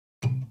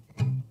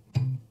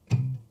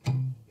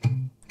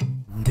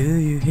Do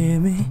you hear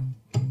me?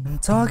 I'm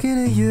talking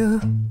to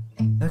you.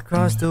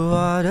 Across the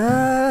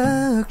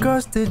water,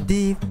 across the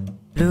deep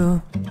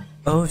blue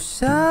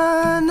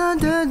ocean,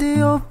 under the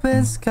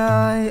open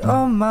sky.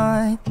 Oh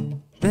my,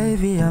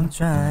 baby, I'm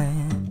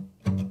trying.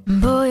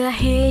 Boy, I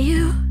hear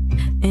you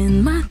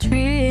in my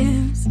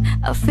dreams.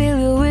 I feel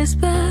you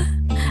whisper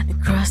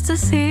across the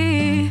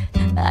sea.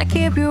 I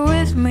keep you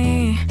with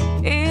me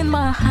in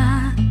my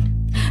heart.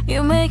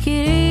 You make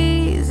it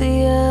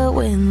easier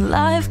when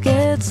life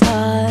gets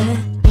hard.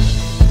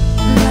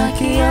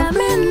 Lucky I'm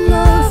in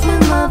love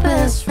with my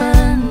best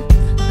friend.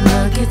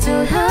 Lucky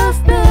to have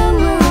been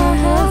where I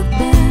have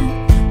been.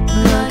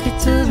 Lucky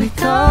to be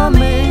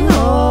coming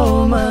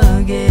home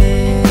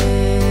again.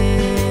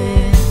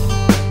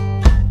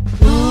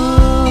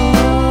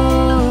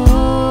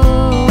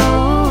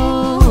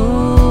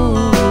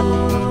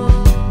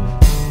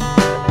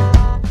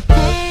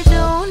 They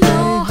don't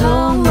know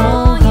how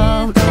long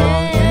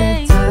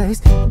it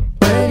takes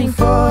waiting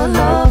for a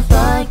love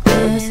like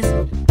this.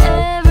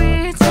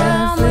 Every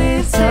time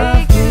we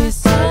say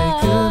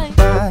goodbye,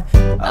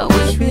 I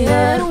wish we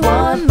had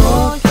one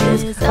more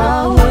kiss.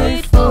 I'll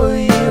wait for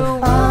you,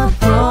 I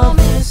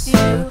promise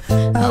you,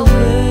 I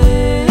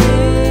will.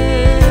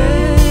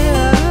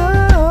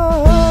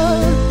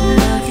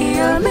 Lucky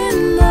I'm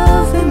in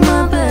love with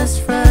my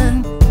best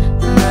friend.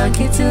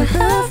 Lucky to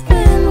have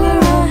been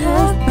where I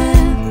have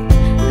been.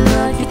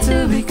 Lucky to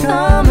be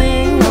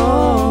coming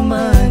home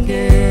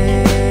again.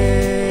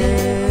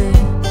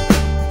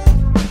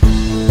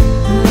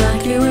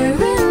 Lucky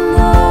we're in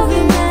love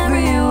in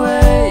every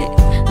way.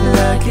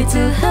 Lucky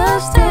to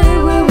have stayed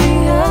where we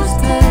have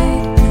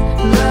stayed.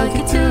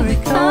 Lucky to be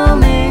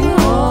coming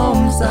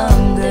home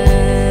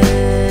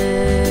someday.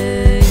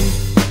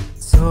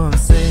 So I'm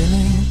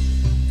sailing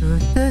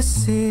through the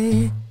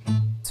sea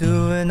to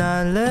an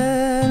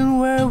island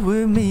where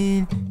we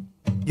meet.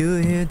 You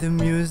hear the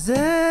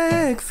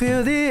music,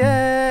 feel the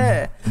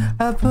air.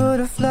 I put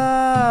a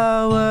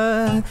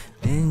flower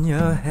in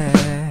your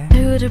hair.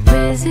 Through the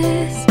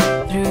breezes,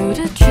 through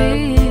the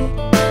tree,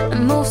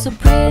 and move so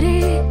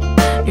pretty.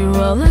 You're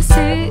all I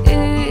see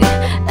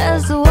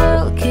as the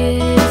world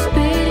keeps